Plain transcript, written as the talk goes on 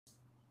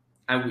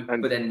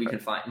but then we can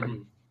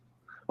find.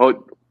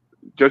 Well,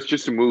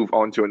 just to move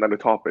on to another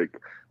topic,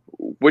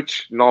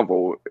 which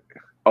novel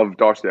of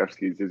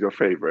Dostoevsky's is your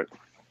favorite?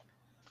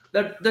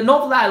 The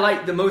novel that I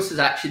like the most is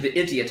actually The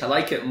Idiot. I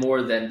like it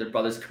more than The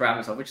Brothers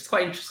Karamazov, which is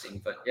quite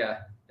interesting. But yeah,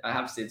 I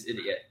have to say it's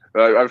Idiot.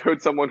 I've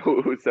heard someone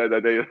who said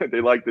that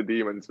they like the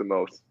demons the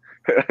most.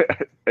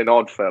 An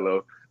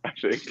Oddfellow, I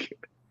think.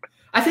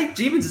 I think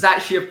Demons is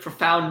actually a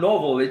profound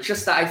novel. It's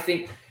just that I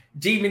think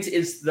Demons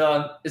is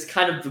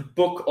kind of the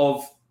book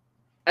of.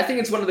 I think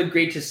it's one of the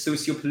greatest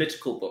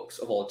socio-political books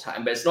of all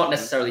time, but it's not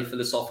necessarily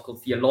philosophical,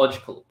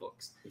 theological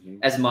books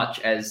as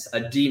much as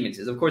Demons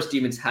is. Of course,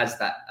 Demons has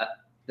that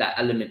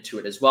element to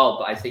it as well,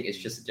 but I think it's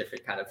just a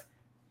different kind of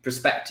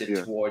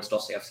perspective towards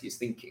Dostoevsky's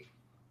thinking.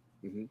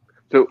 Mm-hmm.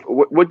 So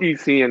what do you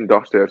see in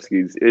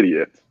Dostoevsky's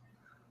Idiot?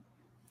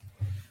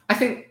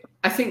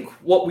 I think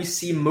what we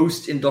see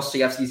most in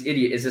Dostoevsky's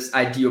Idiot is this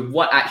idea of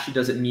what actually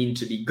does it mean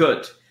to be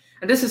good.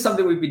 And this is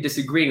something we've been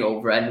disagreeing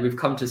over, and we've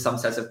come to some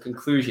sense of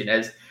conclusion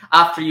as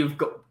after you've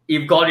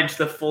gone into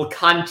the full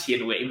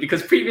Kantian way,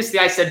 because previously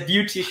I said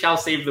beauty shall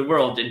save the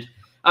world, and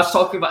I was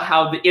talking about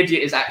how the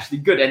idiot is actually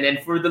good. And then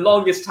for the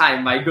longest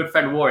time, my good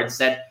friend Warren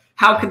said,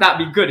 how can that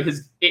be good?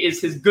 It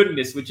is his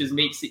goodness which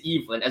makes it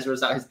evil, and as a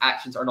result, his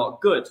actions are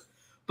not good.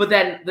 But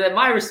then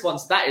my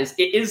response to that is,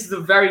 it is the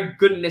very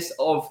goodness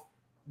of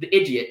the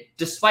idiot,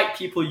 despite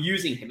people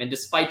using him and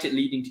despite it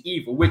leading to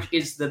evil, which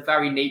is the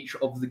very nature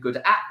of the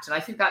good act. And I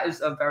think that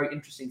is a very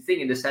interesting thing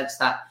in the sense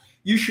that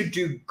you should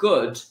do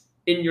good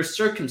in your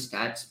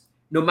circumstance,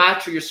 no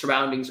matter your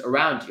surroundings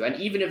around you. And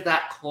even if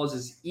that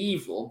causes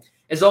evil,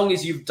 as long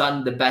as you've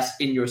done the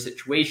best in your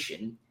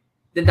situation,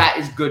 then that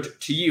is good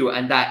to you,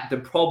 and that the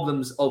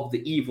problems of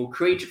the evil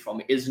created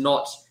from it is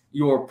not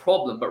your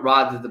problem, but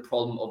rather the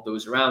problem of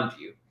those around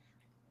you.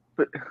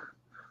 But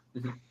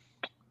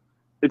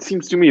it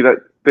seems to me that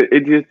the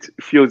idiot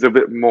feels a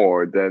bit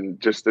more than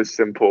just a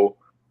simple,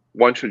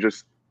 one should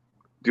just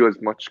do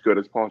as much good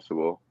as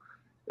possible.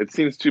 It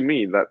seems to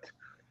me that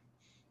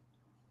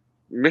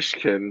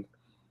Mishkin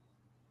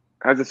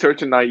has a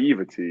certain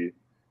naivety,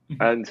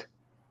 and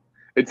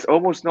it's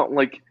almost not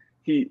like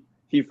he's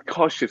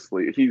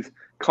consciously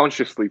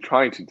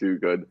trying to do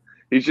good.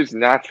 He's just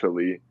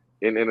naturally,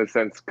 in a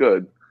sense,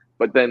 good.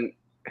 But then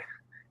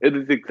it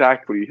is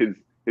exactly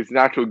his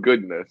natural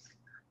goodness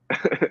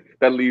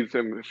that leaves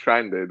him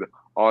stranded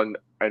on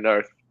an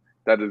earth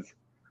that is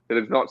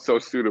not so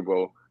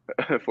suitable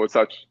for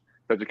such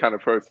a kind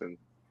of person.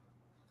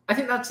 I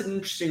think that's an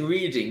interesting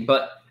reading,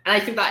 and I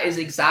think that is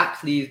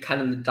exactly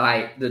kind of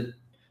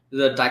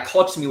the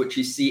dichotomy which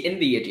you see in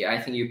the Idiot. I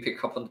think you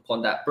pick up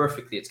upon that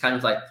perfectly. It's kind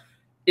of like,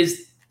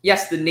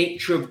 yes, the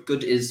nature of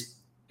good is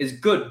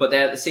good, but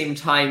then at the same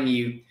time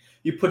you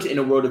put it in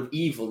a world of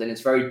evil, then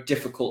it's very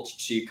difficult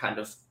to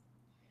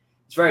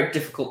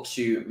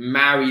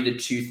marry the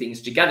two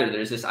things together.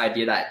 There's this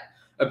idea that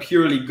a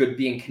purely good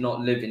being cannot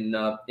live in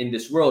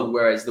this world,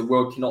 whereas the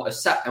world cannot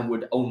accept and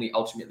would only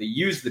ultimately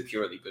use the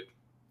purely good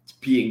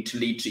being to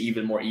lead to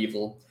even more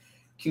evil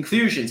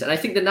conclusions. And I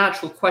think the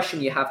natural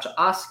question you have to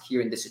ask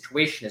here in this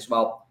situation is,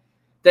 well,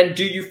 then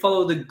do you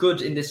follow the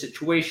good in this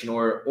situation,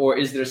 or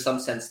is there some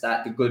sense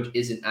that the good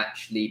isn't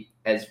actually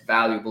as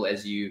valuable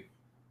as you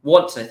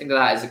want? And I think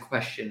that is a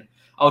question.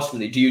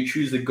 Ultimately, do you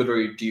choose the good,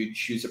 or do you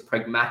choose a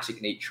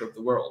pragmatic nature of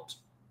the world?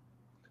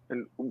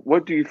 And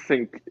what do you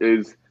think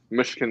is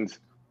Mishkin's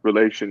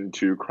relation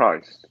to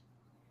Christ?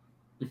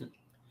 Well,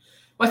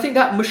 I think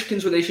that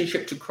Mishkin's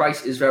relationship to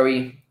Christ is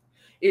very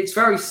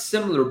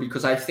similar,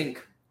 because I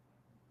think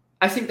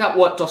that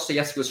what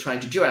Dostoevsky was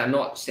trying to do, and I'm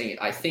not saying it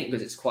I think,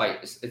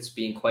 because it's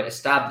being quite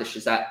established,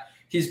 is that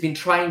he's been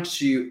trying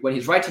to, when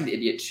he's writing The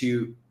Idiot,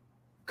 to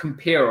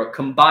compare or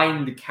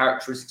combine the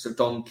characteristics of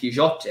Don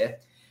Quixote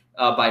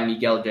by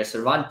Miguel de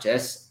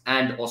Cervantes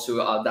and also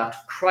that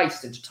of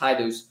Christ, and to tie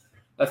those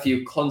a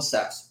few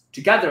concepts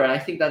together. And I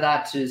think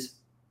that is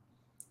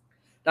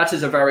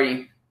a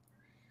very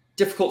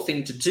difficult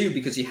thing to do,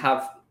 because you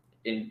have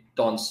in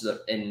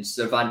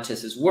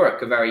Cervantes'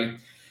 work a very,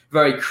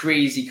 very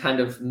crazy kind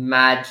of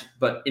mad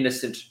but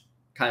innocent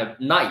kind of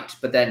knight.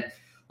 But then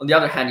on the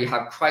other hand, you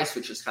have Christ,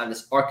 which is kind of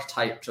this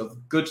archetype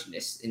of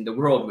goodness in the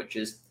world, which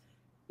is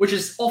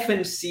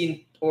often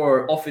seen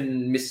or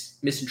often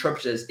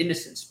misinterpreted as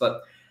innocence.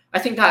 But I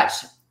think that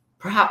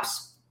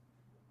perhaps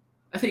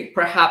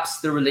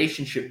the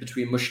relationship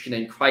between Mushkin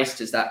and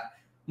Christ is that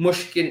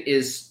Mushkin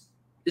is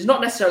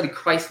not necessarily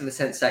Christ in the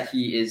sense that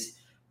he is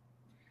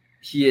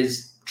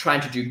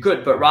trying to do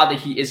good, but rather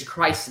he is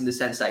Christ in the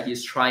sense that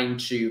he's trying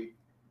to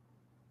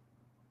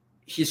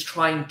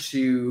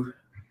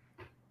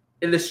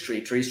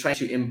illustrate, or he's trying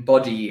to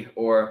embody,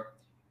 or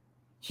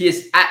he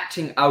is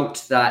acting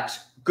out that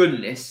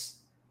goodness,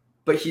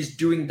 but he's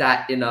doing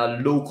that in a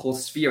local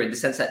sphere, in the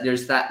sense that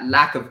there's that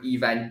lack of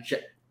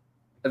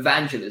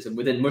evangelism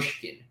within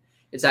Mushkin.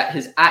 It's that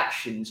his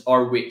actions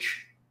are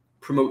which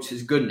promotes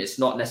his goodness,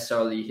 not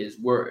necessarily his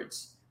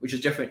words, which is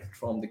different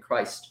from the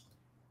Christ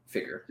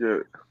figure. Yeah,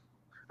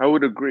 I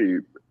would agree.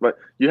 But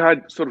you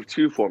had sort of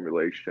two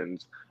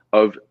formulations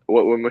of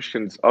what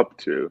Mushkin's up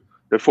to.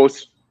 The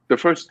the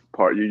first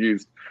part you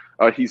used,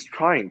 he's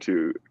trying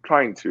to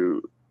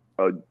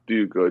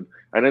do good,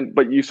 and then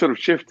but you sort of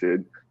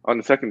shifted on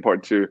the second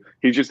part to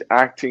he's just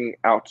acting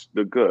out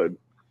the good.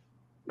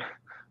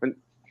 And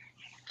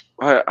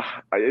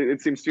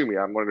it seems to me,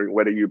 I'm wondering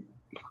whether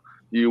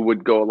you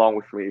would go along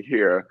with me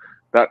here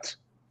that,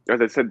 as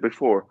I said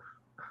before,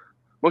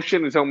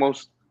 Mushin is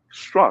almost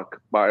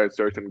struck by a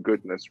certain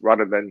goodness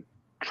rather than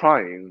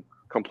trying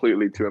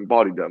completely to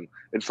embody them.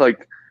 It's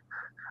like,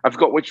 I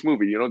forgot which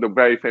movie, the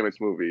very famous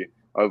movie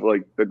of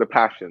like the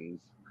Passions,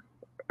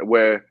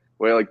 where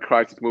like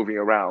Christ is moving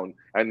around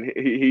and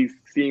he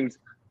seems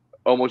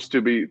almost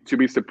to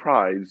be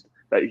surprised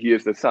that he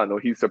is the son, or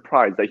he's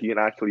surprised that he can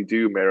actually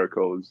do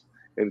miracles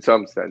in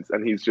some sense,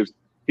 and he's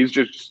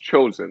just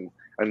chosen,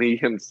 and he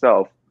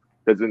himself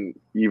doesn't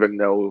even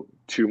know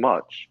too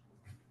much.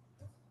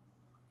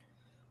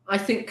 I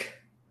think,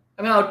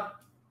 I mean,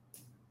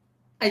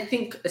 I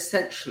think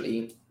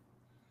essentially,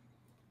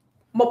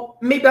 well,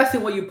 maybe I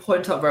think what you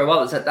point out very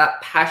well is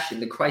that passion,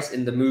 the Christ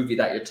in the movie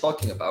that you're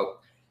talking about,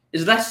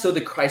 is less so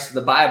the Christ of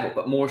the Bible,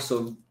 but more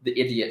so the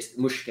idiot,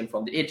 Mushkin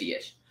from The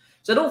Idiot.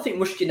 So I don't think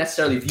Mushkin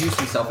necessarily views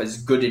himself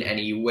as good in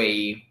any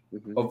way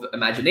of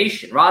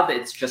imagination. Rather,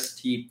 it's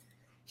just he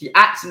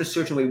acts in a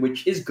certain way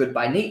which is good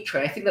by nature.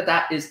 And I think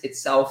that is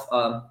itself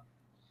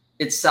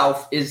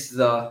is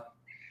the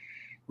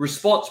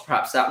response,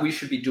 perhaps, that we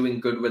should be doing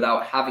good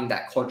without having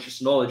that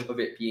conscious knowledge of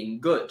it being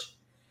good.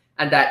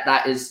 And that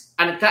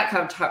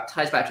kind of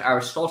ties back to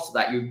Aristotle,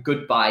 that you're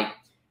good by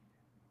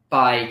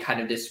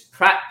kind of this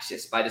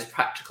practice, by this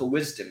practical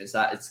wisdom, is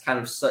that it's kind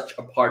of such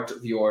a part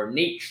of your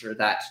nature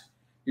that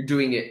you're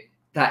doing it,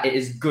 that it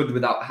is good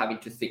without having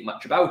to think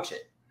much about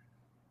it.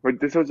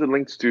 But this also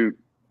links to,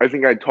 I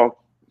think I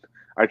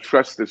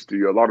stressed this to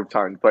you a lot of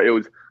times, but it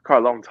was quite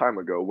a long time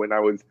ago when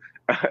I was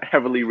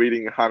heavily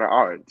reading Hannah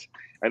Arendt,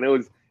 and it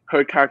was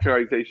her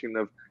characterization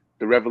of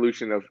the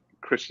revolution of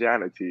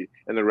Christianity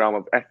in the realm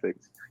of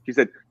ethics. She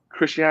said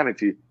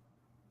Christianity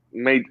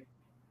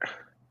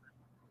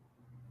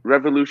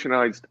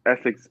revolutionized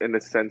ethics in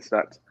the sense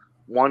that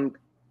one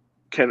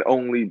can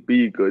only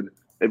be good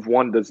if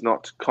one does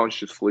not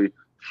consciously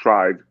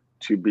strive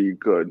to be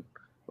good.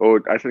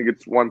 Or I think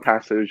it's one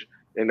passage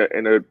in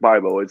the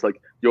Bible. It's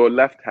like your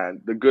left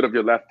hand, the good of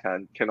your left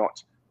hand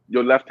cannot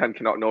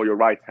know your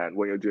right hand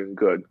when you're doing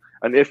good.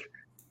 And if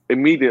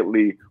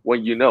immediately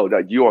when you know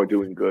that you are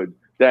doing good,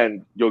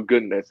 then your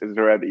goodness is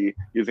already,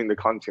 using the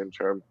Kantian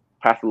term,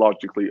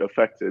 pathologically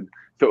affected.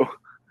 So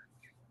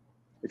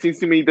it seems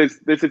to me there's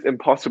this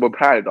impossible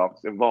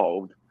paradox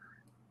involved.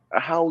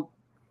 How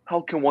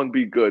can one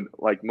be good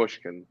like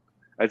Mushkin?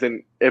 As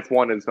in, if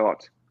one is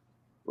not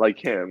like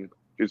him,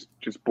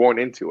 just born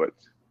into it,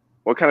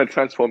 what kind of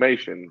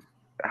transformation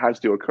has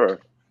to occur?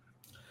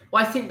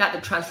 Well, I think that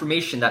the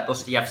transformation that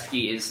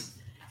Dostoevsky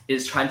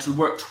is trying to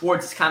work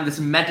towards is kind of this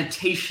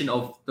meditation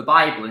of the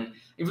Bible. And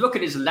if you look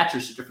at his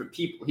letters to different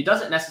people, he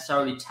doesn't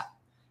necessarily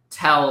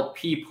tell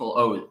people,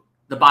 oh,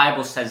 the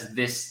Bible says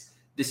this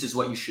is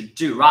what you should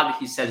do. Rather,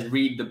 he says,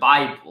 read the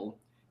Bible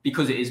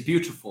because it is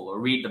beautiful, or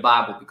read the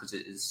Bible because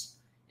it is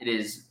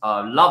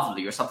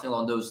lovely, or something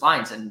along those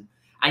lines. And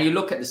you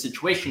look at the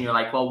situation, you're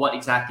like, well, what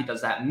exactly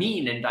does that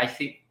mean? And I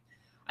think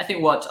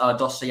what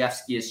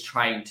Dostoevsky is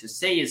trying to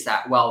say is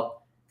that,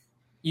 well,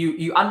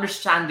 you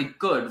understand the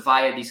good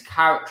via these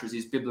characters,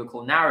 these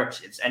biblical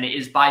narratives, and it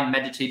is by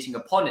meditating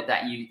upon it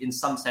that you, in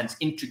some sense,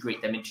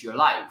 integrate them into your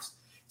lives.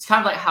 It's kind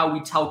of like how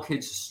we tell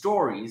kids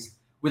stories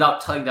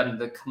without telling them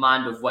the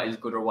command of what is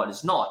good or what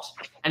is not.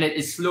 And it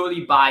is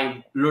slowly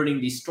by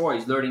learning these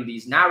stories, learning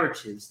these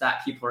narratives,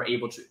 that people are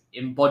able to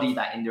embody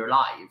that in their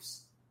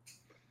lives.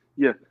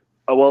 Yeah.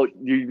 Well,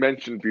 you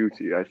mentioned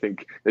beauty. I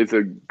think it's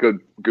a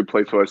good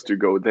place for us to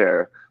go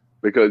there,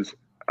 because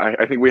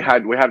I think we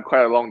had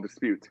quite a long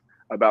dispute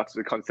about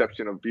the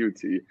conception of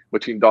beauty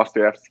between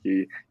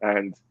Dostoevsky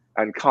and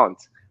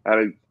Kant.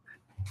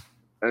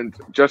 And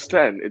just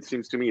then, it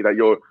seems to me that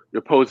you're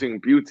posing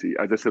beauty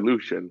as a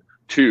solution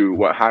to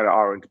what Hannah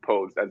Arendt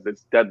posed as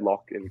this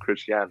deadlock in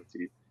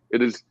Christianity.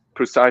 It is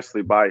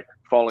precisely by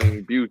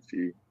following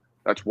beauty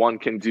that one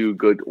can do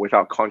good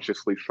without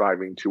consciously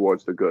striving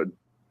towards the good.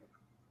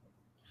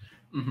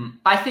 Mm-hmm.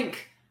 I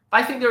think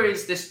there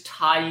is this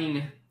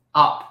tying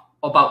up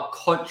about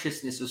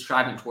consciousness of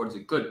striving towards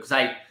the good, because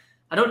I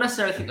don't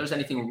necessarily think there's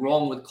anything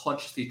wrong with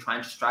consciously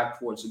trying to strive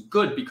towards the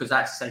good, because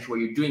that's essentially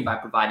what you're doing by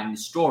providing the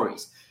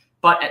stories.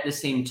 But at the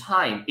same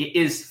time, it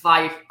is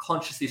by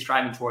consciously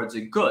striving towards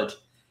the good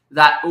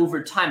that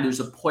over time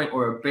there's a point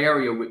or a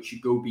barrier which you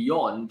go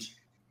beyond,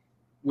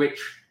 which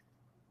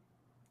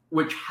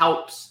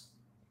helps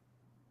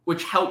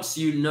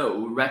you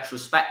know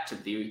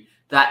retrospectively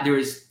that there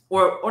is,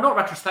 or not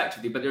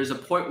retrospectively, but there's a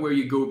point where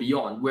you go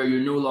beyond, where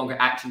you're no longer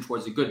acting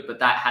towards the good, but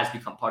that has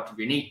become part of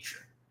your nature.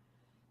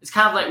 It's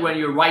kind of like when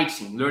you're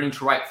writing, learning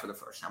to write for the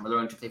first time, or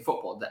learning to play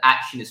football. The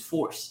action is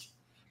forced.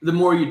 The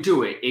more you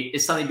do it, it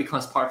suddenly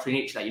becomes part of your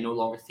nature that you no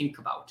longer think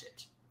about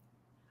it.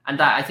 And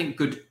that, I think,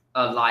 good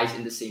lies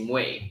in the same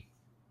way.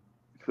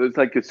 So it's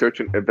like a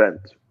certain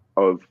event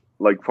of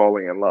like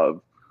falling in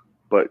love,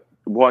 but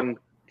one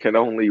can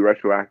only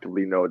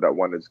retroactively know that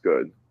one is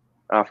good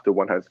after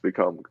one has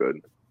become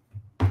good.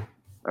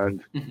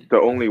 And the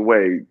only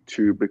way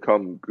to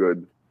become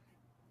good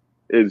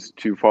is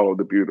to follow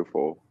the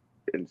beautiful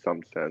in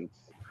some sense.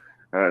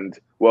 And,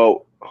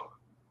 well,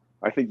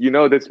 I think you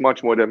know this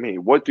much more than me.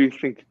 What do you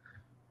think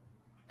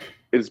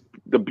is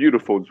the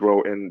beautiful's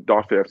role in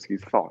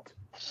Dostoevsky's thought?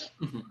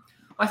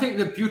 I think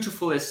the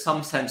beautiful is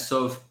some sense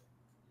of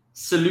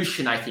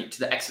solution, I think, to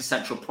the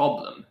existential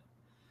problem.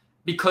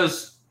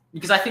 Because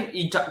I think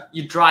you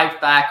drive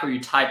back or you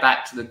tie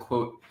back to the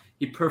quote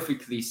he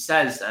perfectly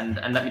says, and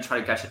let me try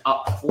to get it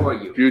up for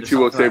you. Beauty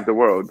will save the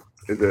world,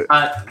 is it?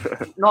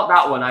 Not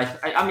that one.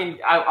 I mean,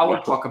 I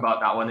will talk about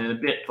that one in a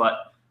bit, but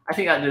I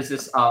think that there's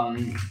this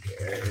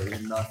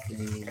there's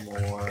nothing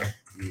more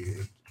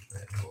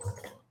beautiful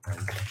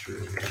and true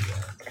than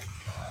that.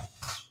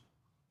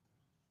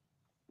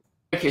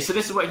 Okay, so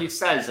this is what he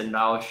says, and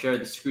I'll share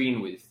the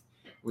screen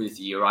with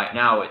you right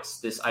now.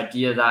 It's this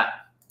idea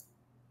that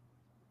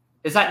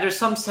there's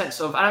some sense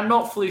of, and I'm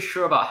not fully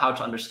sure about how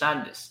to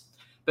understand this,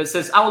 but it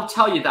says, I will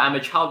tell you that I'm a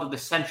child of the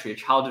century, a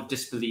child of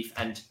disbelief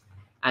and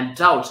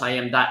doubt. I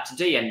am that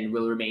today and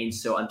will remain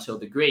so until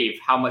the grave.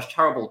 How much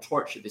terrible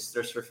torture this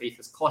thirst for faith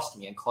has cost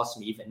me, and cost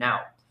me even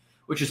now,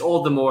 which is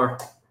all the more,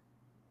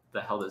 the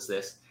hell is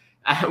this?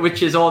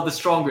 Which is all the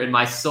stronger in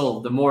my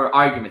soul, the more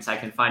arguments I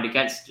can find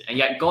against it. And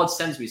yet God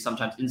sends me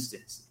sometimes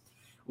instances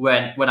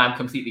when I'm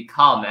completely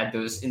calm, at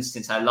those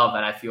instances I love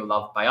and I feel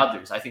loved by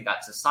others. I think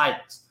that's a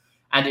silence.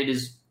 And it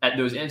is at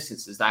those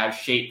instances that I have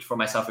shaped for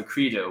myself a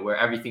credo where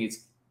everything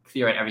is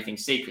clear and everything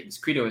sacred. This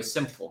credo is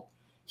simple.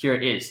 Here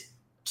it is.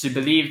 To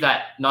believe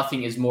that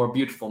nothing is more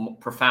beautiful, more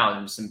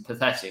profound,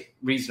 sympathetic,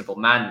 reasonable,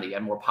 manly,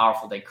 and more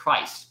powerful than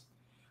Christ.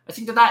 I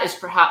think that is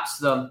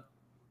perhaps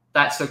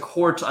that's the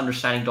core to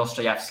understanding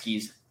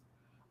Dostoevsky's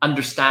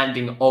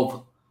understanding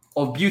of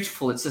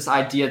beautiful. It's this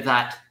idea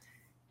that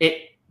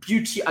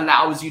beauty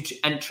allows you to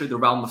enter the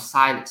realm of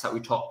silence that we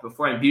talked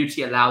before, and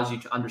beauty allows you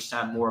to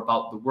understand more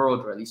about the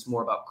world, or at least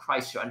more about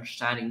Christ, your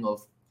understanding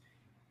of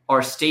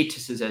our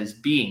statuses as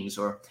beings,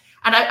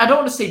 and I don't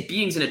want to say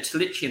beings in a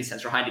Tillotskian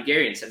sense or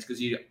Heideggerian sense, because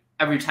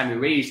every time you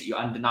raise it, you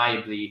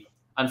undeniably,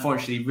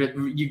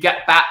 unfortunately, you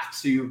get back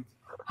to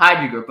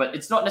Heidegger, but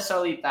it's not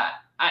necessarily that,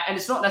 and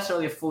it's not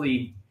necessarily a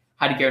fully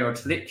Heideggerian or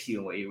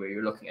Tillotskian way where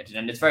you're looking at it,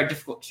 and it's very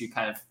difficult to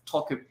kind of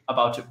talk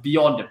about it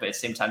beyond it, but at the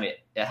same time,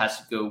 it has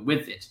to go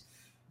with it.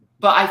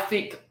 But I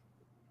think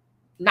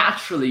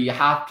naturally you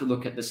have to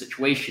look at the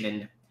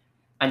situation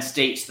and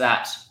state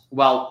that,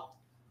 well,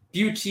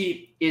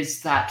 beauty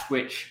is that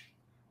which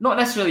not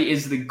necessarily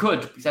is the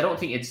good, because I don't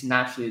think it's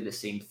naturally the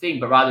same thing,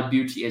 but rather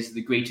beauty is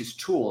the greatest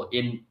tool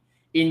in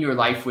your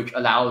life which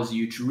allows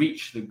you to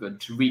reach the good,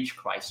 to reach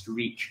Christ, to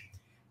reach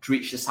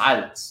the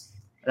silence.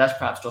 And that's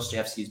perhaps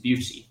Dostoevsky's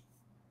beauty.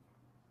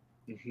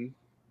 Mm-hmm.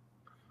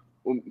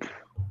 Well,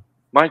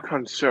 my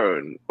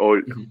concern,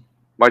 or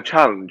my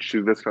challenge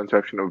to this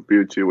conception of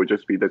beauty would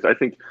just be this. I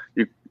think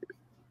you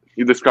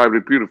described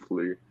it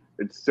beautifully.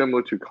 It's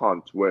similar to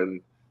Kant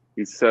when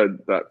he said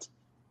that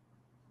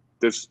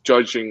this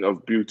judging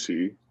of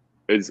beauty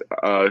is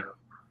a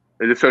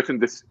certain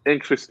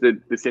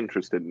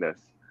disinterestedness,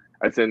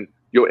 as in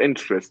your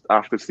interest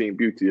after seeing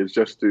beauty is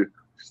just to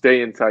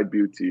stay inside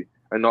beauty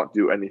and not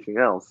do anything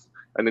else.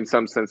 And in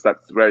some sense,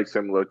 that's very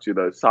similar to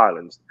the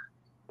silence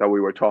that we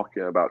were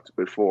talking about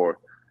before.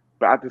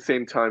 But at the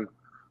same time,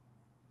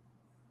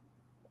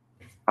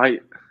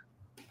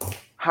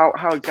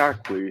 how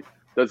exactly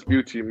does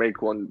beauty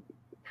make one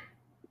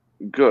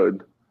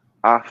good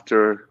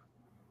after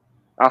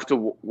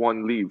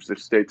one leaves the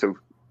state of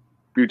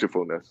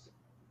beautifulness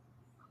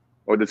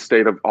or the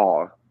state of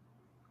awe?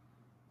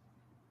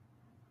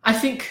 I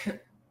think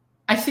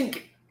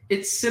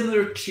it's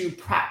similar to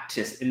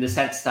practice in the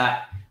sense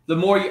that the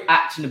more you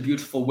act in a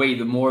beautiful way,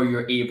 the more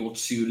you're able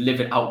to live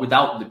it out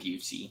without the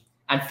beauty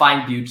and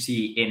find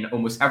beauty in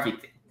almost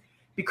everything.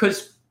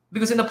 Because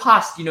in the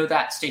past,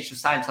 that stage of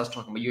silence I was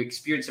talking about, you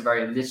experience it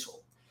very little.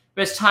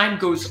 But as time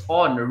goes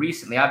on,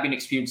 recently, I've been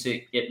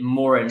experiencing it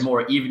more and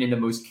more, even in the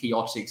most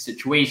chaotic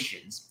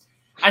situations.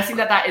 I think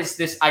that is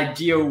this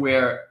idea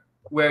where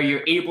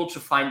you're able to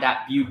find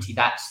that beauty,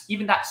 that's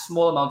even that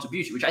small amount of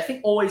beauty, which I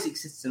think always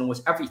exists in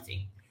almost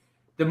everything.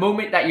 The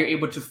moment that you're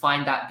able to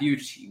find that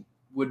beauty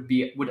would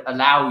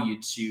allow you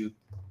to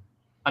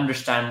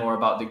understand more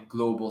about the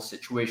global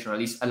situation, or at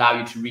least allow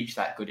you to reach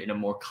that good in a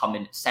more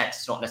common sense.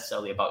 It's not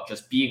necessarily about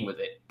just being with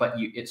it, but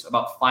it's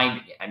about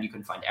finding it, and you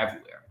can find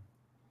everywhere.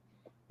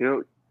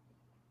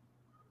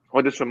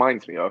 What this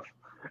reminds me of,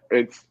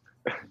 it's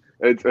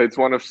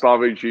one of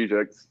Slavoj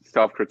Žižek's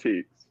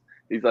self-critiques.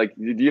 He's like,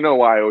 do you know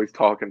why I always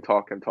talk and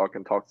talk and talk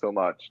and talk so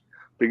much?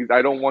 Because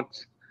I don't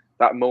want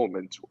that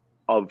moment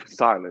of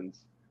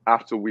silence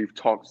after we've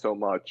talked so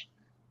much,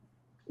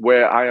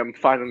 where I am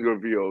finally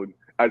revealed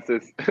as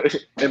this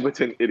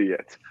impotent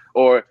idiot,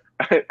 or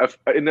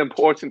an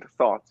important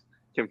thought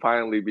can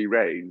finally be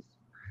raised.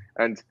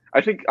 And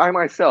I think I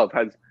myself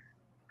has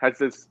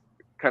this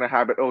kind of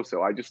habit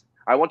also.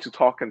 I want to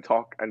talk and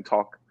talk and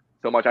talk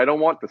so much. I don't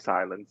want the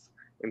silence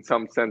in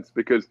some sense,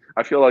 because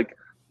I feel like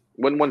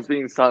when one's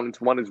being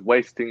silent, one is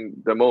wasting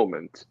the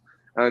moment.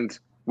 And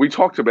we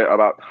talked a bit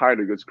about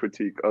Heidegger's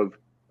critique of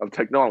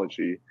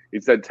technology.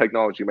 He said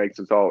technology makes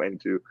us all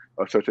into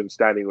a certain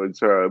standing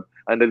reserve,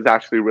 and is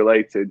actually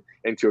related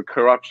into a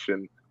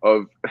corruption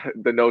of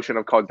the notion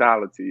of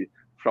causality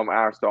from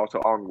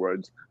Aristotle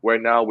onwards, where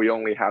now we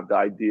only have the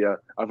idea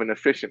of an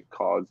efficient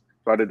cause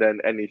rather than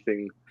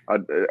anything,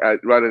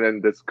 rather than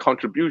this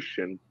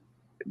contribution,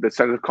 the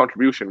sense of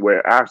contribution,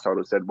 where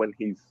Aristotle said when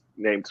he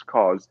names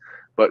cause.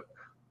 But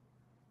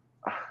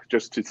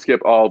just to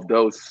skip all of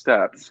those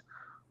steps,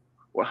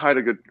 what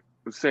Heidegger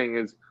was saying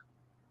is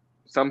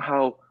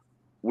somehow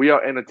we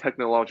are in a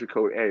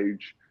technological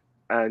age,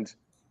 and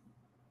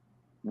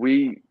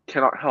we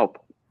cannot help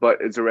but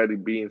it's already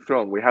being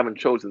thrown. We haven't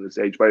chosen this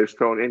age, but it's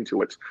thrown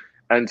into it.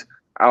 And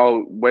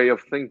our way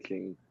of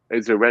thinking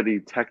is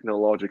already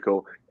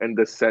technological in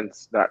the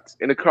sense that,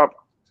 in a corrupt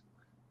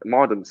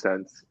modern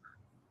sense,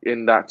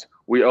 in that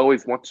we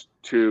always want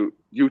to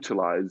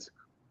utilize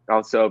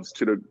ourselves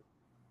to the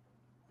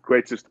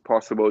greatest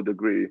possible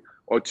degree,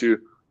 or to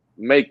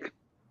make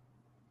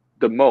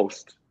the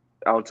most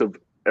out of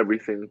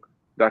everything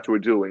that we're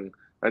doing.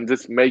 And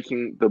just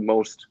making the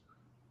most,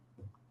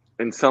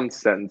 in some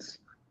sense,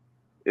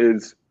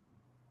 is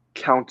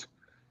counter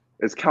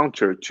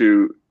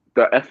to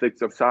the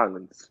ethics of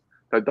silence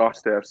that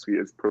Dostoevsky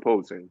is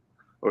proposing.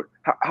 Or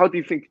how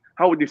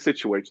would you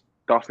situate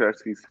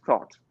Dostoevsky's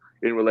thought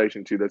in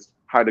relation to this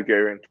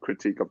Heideggerian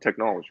critique of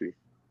technology?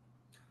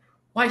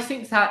 Well, I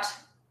think that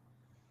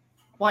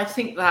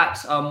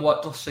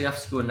what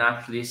Dostoevsky would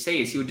naturally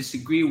say is he would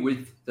disagree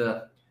with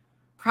the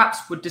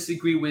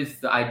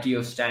idea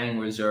of standing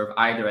reserve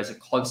either as a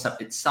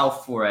concept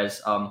itself or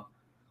as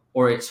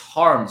or its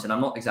harms, and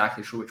I'm not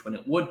exactly sure which one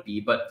it would be,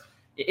 but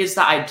it is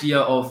the idea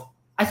of,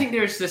 I think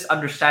there's this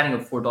understanding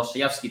of for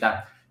Dostoevsky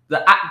that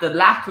the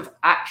lack of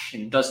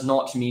action does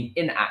not mean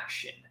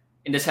inaction,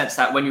 in the sense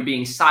that when you're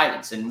being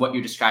silenced and what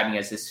you're describing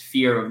as this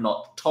fear of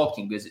not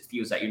talking because it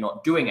feels that you're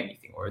not doing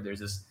anything, or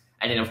there's this,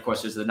 and then of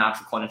course there's the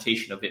natural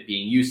connotation of it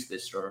being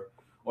useless or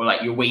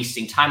like you're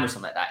wasting time or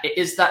something like that. It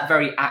is that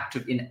very act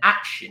of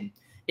inaction.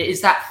 It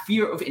is that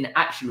fear of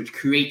inaction which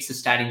creates the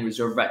standing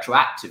reserve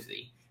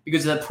retroactively.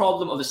 Because the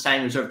problem of the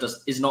standing reserve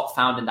is not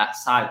found in that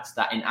silence,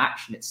 that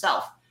inaction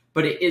itself,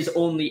 but it is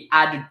only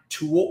added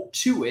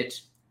to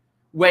it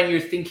when you're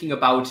thinking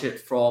about it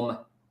from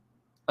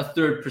a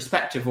third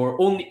perspective, or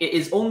it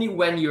is only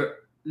when you're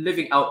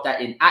living out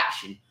that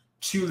inaction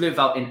to live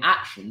out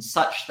inaction,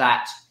 such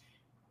that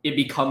it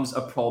becomes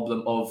a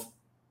problem of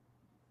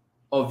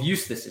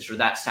uselessness or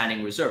that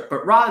standing reserve.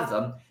 But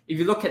rather, if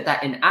you look at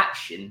that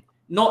inaction,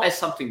 not as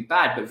something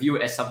bad, but view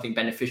it as something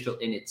beneficial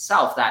in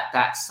itself,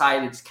 that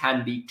silence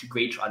can lead to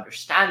greater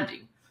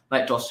understanding,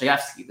 like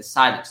Dostoevsky, the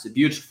silence, the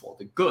beautiful,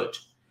 the good,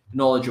 the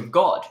knowledge of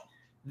God,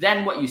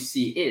 then what you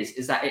see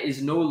is that it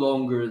is no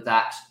longer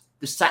that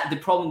the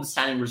problem of the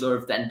standing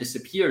reserve then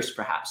disappears,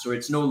 perhaps, or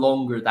it's no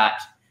longer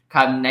that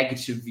kind of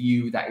negative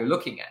view that you're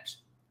looking at.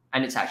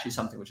 And it's actually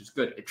something which is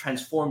good. It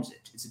transforms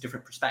it. It's a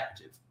different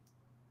perspective.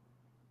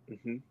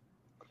 Mm-hmm.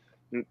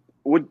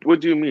 What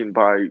do you mean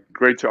by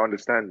greater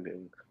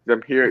understanding?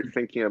 I'm here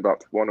thinking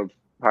about one of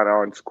Hannah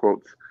Arendt's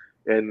quotes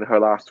in her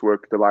last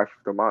work, The Life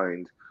of the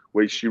Mind,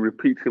 where she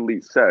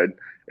repeatedly said,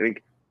 I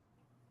think,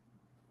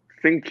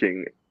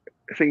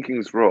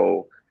 thinking's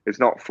role is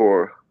not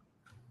for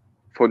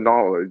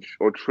knowledge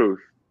or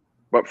truth,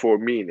 but for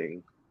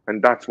meaning.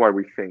 And that's why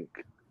we think.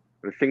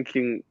 And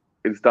thinking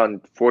is done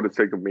for the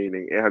sake of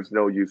meaning. It has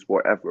no use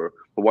whatever,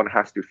 but one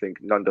has to think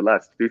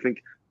nonetheless. Do you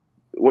think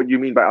what you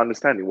mean by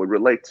understanding would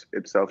relate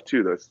itself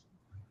to this?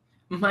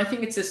 I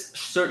think it's this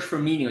search for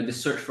meaning or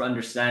this search for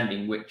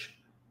understanding,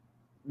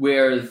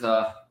 where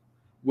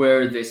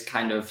this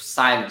kind of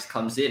silence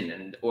comes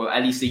in, or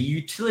at least the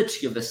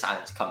utility of the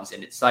silence comes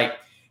in. It's like,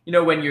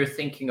 when you're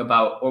thinking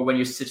about, or when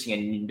you're sitting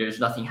and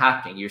there's nothing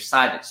happening, you're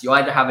silent. You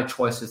either have a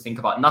choice to think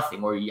about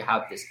nothing, or you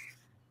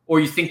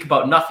think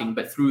about nothing,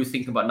 but through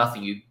thinking about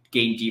nothing, you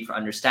gain deeper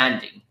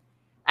understanding.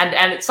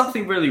 And it's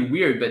something really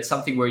weird, but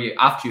something where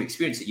after you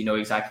experience it, you know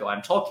exactly what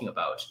I'm talking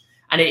about.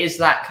 And it is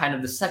that kind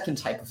of the second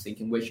type of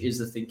thinking, which is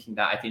the thinking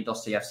that I think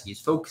Dostoevsky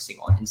is focusing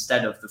on,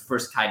 instead of the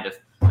first kind of,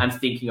 I'm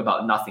thinking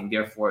about nothing,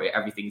 therefore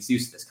everything is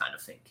useless kind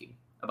of thinking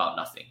about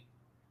nothing.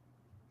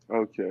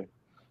 Okay.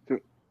 So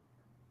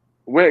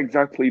where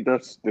exactly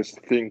does this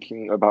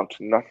thinking about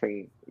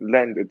nothing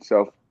lend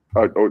itself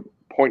or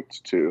point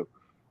to?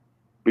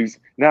 Because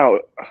now,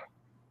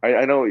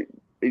 I know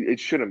it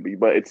shouldn't be,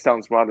 but it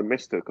sounds rather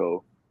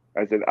mystical.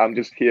 As in, I'm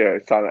just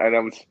here, and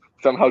I'm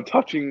somehow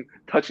touching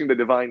the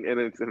divine in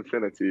its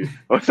infinity,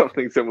 or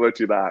something similar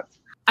to that.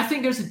 I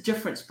think there's a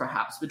difference,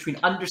 perhaps, between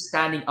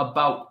understanding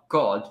about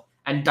God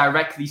and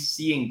directly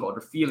seeing God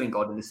or feeling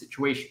God in the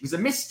situation. Because the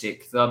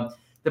mystic, the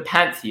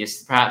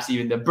pantheist, perhaps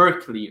even the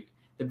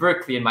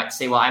Berkeleyan might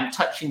say, well, I'm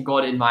touching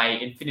God in my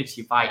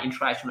infinity by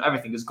interaction with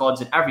everything, because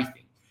God's in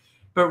everything.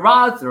 But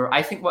rather,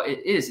 I think what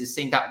it is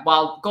saying that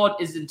while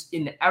God isn't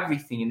in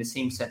everything in the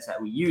same sense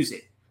that we use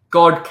it,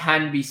 God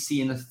can be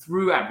seen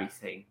through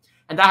everything.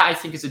 And that, I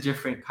think, is a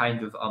different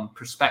kind of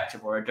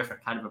perspective, or a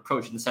different kind of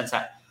approach, in the sense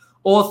that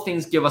all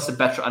things give us a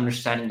better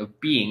understanding of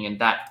being, and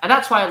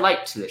that's why I like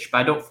Tillich, but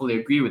I don't fully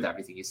agree with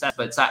everything he says.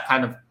 But it's that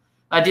kind of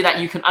idea that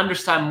you can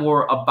understand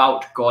more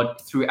about God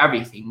through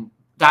everything.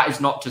 That is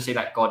not to say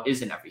that God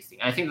is in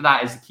everything. And I think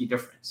that is the key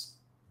difference.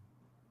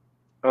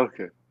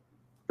 Okay,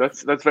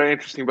 that's very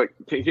interesting. But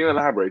can you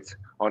elaborate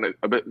on it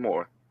a bit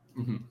more?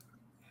 Mm-hmm.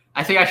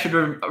 I think I should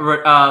I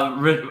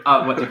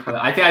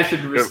think I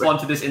should respond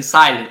to this in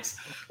silence.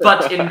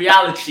 But in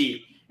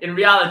reality,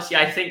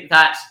 I think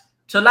that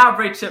to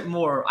elaborate it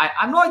more,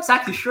 I'm not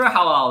exactly sure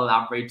how I'll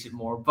elaborate it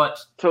more. But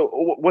so,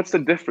 what's the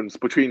difference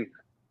between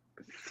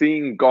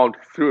seeing God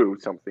through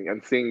something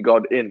and seeing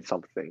God in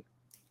something?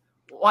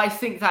 Well, I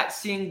think that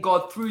seeing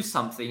God through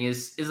something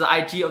is the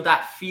idea of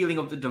that feeling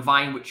of the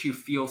divine which you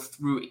feel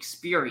through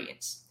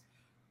experience.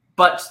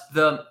 But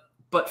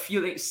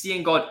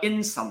seeing God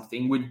in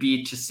something would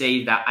be to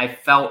say that I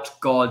felt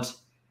God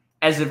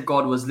as if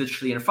God was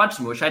literally in front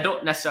of me, which I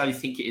don't necessarily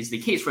think it is the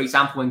case. For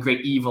example, when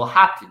great evil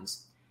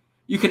happens,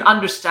 you can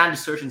understand a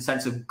certain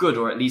sense of good,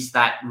 or at least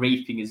that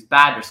raping is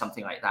bad or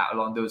something like that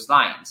along those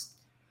lines.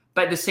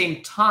 But at the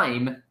same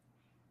time,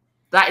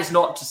 that is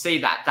not to say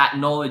that that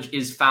knowledge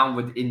is found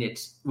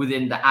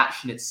within the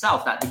action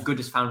itself, that the good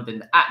is found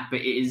within the act,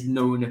 but it is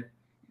known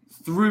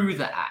through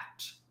the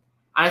act.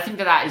 And I think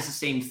that is the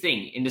same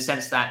thing, in the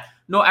sense that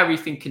not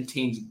everything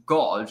contains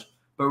God,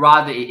 but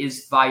rather it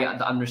is via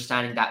the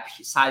understanding that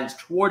silence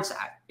towards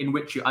act, in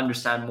which you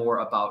understand more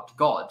about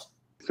God.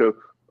 So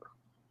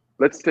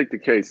let's take the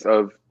case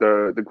of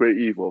the great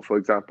evil, for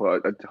example,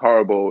 a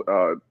horrible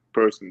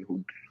person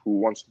who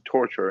wants to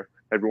torture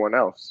everyone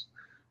else.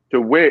 So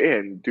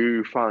wherein do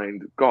you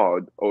find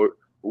God, or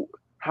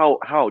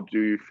how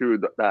do you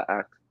through that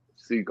act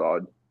see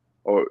God,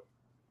 or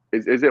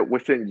is it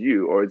within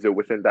you, or is it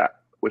within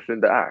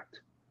the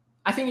act?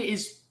 I think it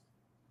is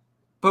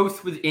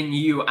both within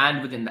you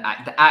and within the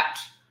act. The act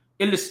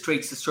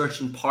illustrates a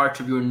certain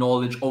part of your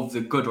knowledge of the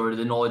good, or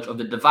the knowledge of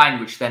the divine,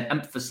 which then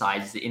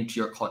emphasizes it into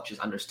your conscious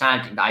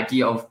understanding. The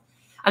idea of,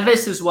 and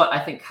this is what I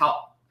think,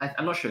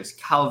 I'm not sure it's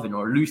Calvin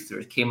or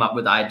Luther came up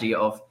with the idea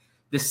of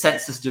the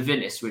sensus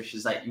divinis, which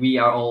is like we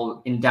are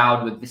all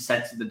endowed with the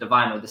sense of the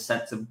divine, or the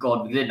sense of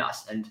God within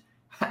us. And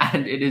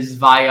it is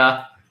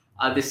via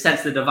the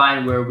sense of the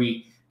divine where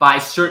by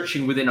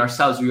searching within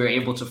ourselves, we are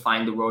able to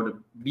find the world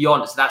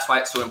beyond us. That's why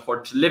it's so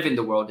important to live in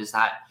the world, is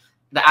that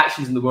the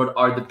actions in the world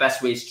are the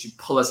best ways to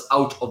pull us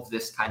out of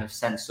this kind of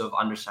sense of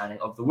understanding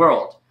of the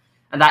world.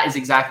 And that is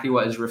exactly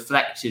what is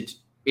reflected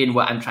in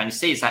what I'm trying to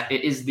say, is that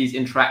it is these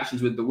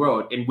interactions with the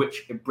world in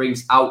which it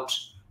brings out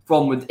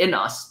from within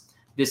us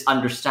this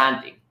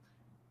understanding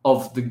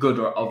of the good,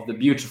 or of the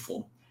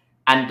beautiful.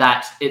 And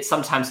that it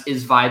sometimes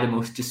is via the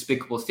most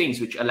despicable things,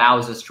 which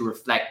allows us to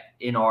reflect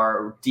in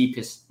our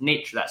deepest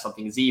nature that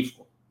something is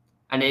evil.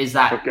 And it is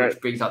that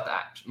which brings out the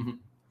act. Mm-hmm.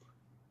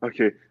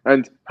 Okay,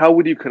 and how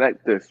would you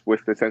connect this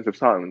with the sense of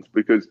silence?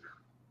 Because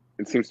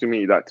it seems to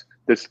me that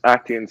this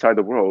acting inside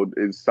the world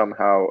is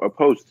somehow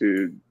opposed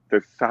to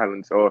this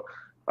silence, or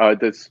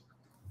this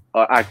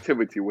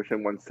activity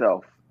within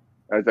oneself.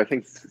 As I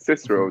think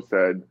Cicero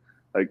said,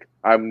 like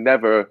I'm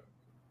never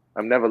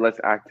less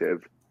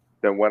active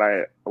than when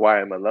I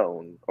am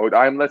alone, or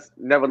I'm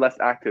never less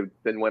active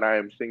than when I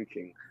am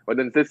thinking. But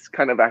then this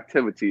kind of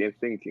activity in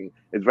thinking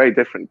is very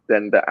different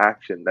than the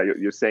action that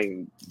you're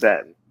saying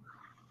then.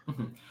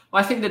 Mm-hmm.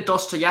 Well, I think the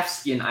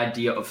Dostoevskian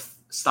idea of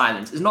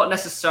silence is not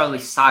necessarily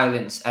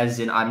silence as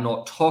in I'm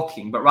not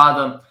talking, but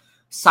rather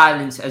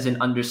silence as in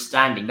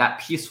understanding, that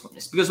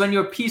peacefulness. Because when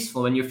you're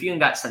peaceful, when you're feeling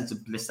that sense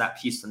of bliss, that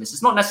peacefulness,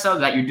 it's not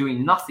necessarily that you're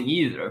doing nothing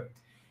either.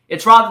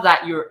 It's rather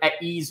that you're at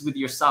ease with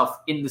yourself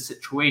in the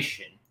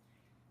situation,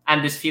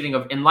 and this feeling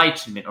of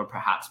enlightenment, or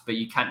perhaps, but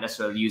you can't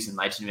necessarily use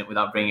enlightenment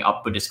without bringing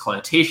up Buddhist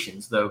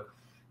connotations, though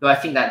I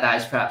think that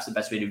is perhaps the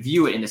best way to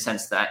view it, in the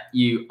sense that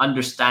you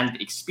understand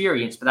the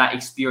experience, but that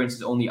experience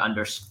is only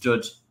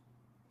understood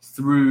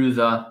through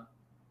the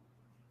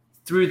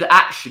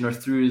action, or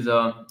through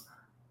the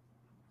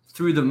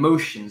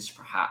motions,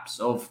 perhaps,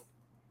 of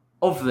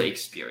the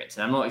experience.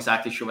 And I'm not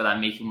exactly sure whether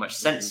I'm making much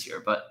sense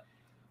here, but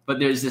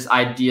there's this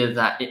idea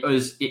that it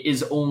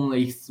is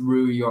only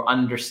through your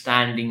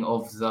understanding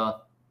of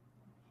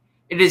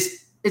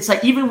it's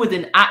like even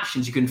within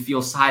actions, you can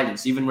feel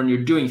silence. Even when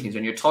you're doing things,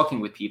 when you're talking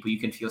with people, you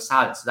can feel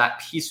silence. So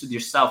that peace with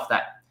yourself,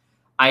 that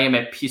I am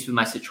at peace with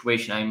my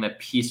situation, I am at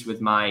peace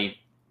with my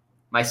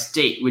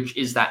state, which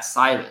is that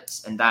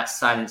silence. And that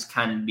silence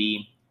can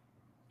be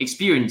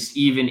experienced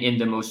even in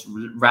the most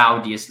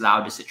rowdiest,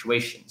 loudest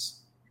situations.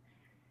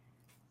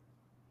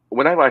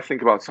 Whenever I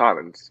think about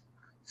silence,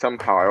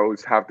 somehow I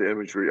always have the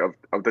imagery of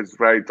this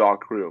very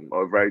dark room,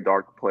 or a very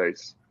dark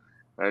place.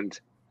 And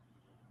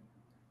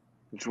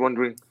I'm just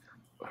wondering,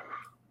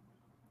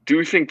 do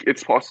you think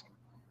it's possible?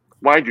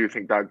 Why do you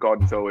think that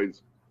God is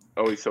always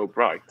so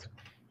bright?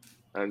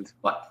 And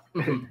what?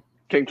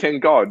 can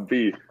God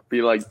be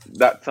like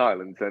that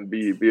silence and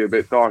be a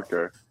bit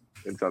darker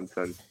in some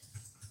sense?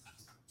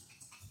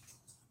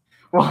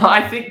 Well,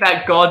 I think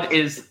that God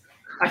is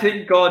I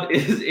think God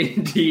is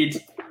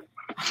indeed.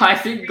 I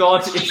think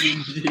God is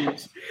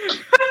indeed.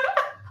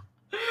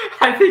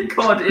 I think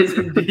God is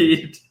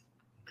indeed.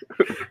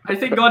 I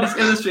think God is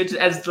illustrated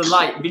as the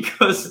light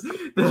because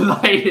the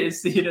light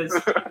is seen as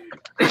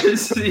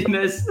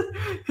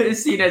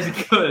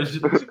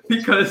good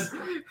because.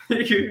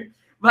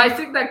 But I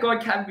think that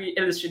God can be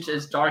illustrated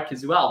as dark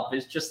as well. But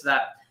it's just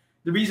that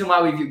the reason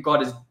why we view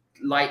God as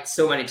light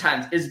so many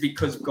times is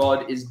because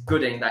God is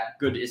good, and that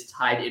good is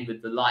tied in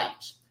with the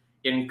light.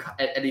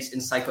 At least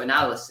in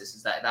psychoanalysis,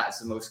 is that that's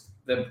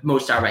the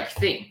most direct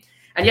thing.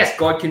 And yes,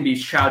 God can be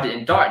shrouded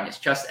in darkness,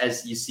 just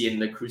as you see in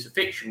the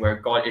crucifixion, where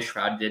God is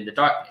shrouded in the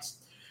darkness.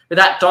 But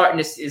that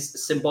darkness is a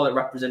symbolic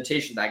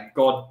representation that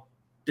God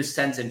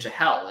descends into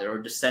hell or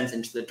descends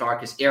into the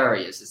darkest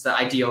areas. It's the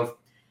idea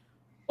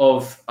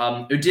of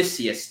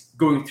Odysseus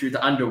going through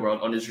the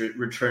underworld on his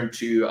return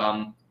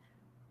to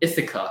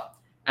Ithaca.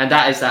 And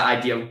that is that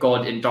idea of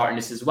God in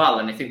darkness as well.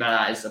 And I think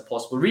that is a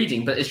possible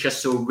reading, but it's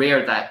just so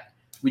rare that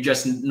we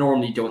just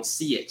normally don't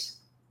see it.